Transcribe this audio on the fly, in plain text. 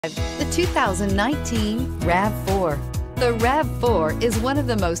The 2019 RAV4. The RAV4 is one of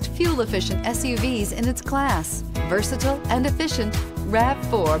the most fuel-efficient SUVs in its class. Versatile and efficient,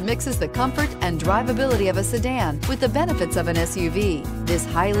 RAV4 mixes the comfort and drivability of a sedan with the benefits of an SUV. This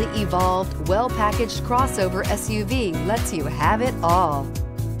highly evolved, well-packaged crossover SUV lets you have it all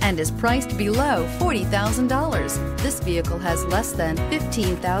and is priced below $40,000. This vehicle has less than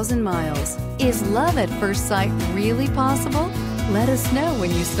 15,000 miles. Is love at first sight really possible? Let us know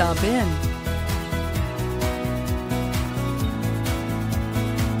when you stop in.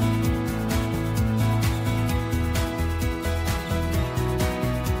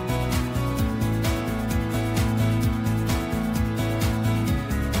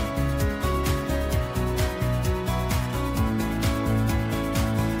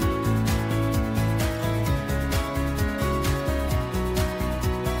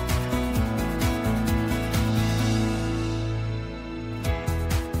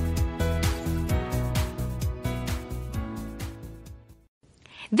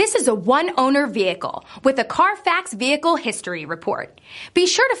 This is a one-owner vehicle with a CARFAX Vehicle History Report. Be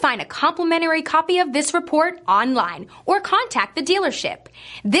sure to find a complimentary copy of this report online or contact the dealership.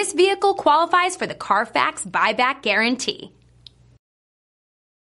 This vehicle qualifies for the CARFAX Buyback Guarantee.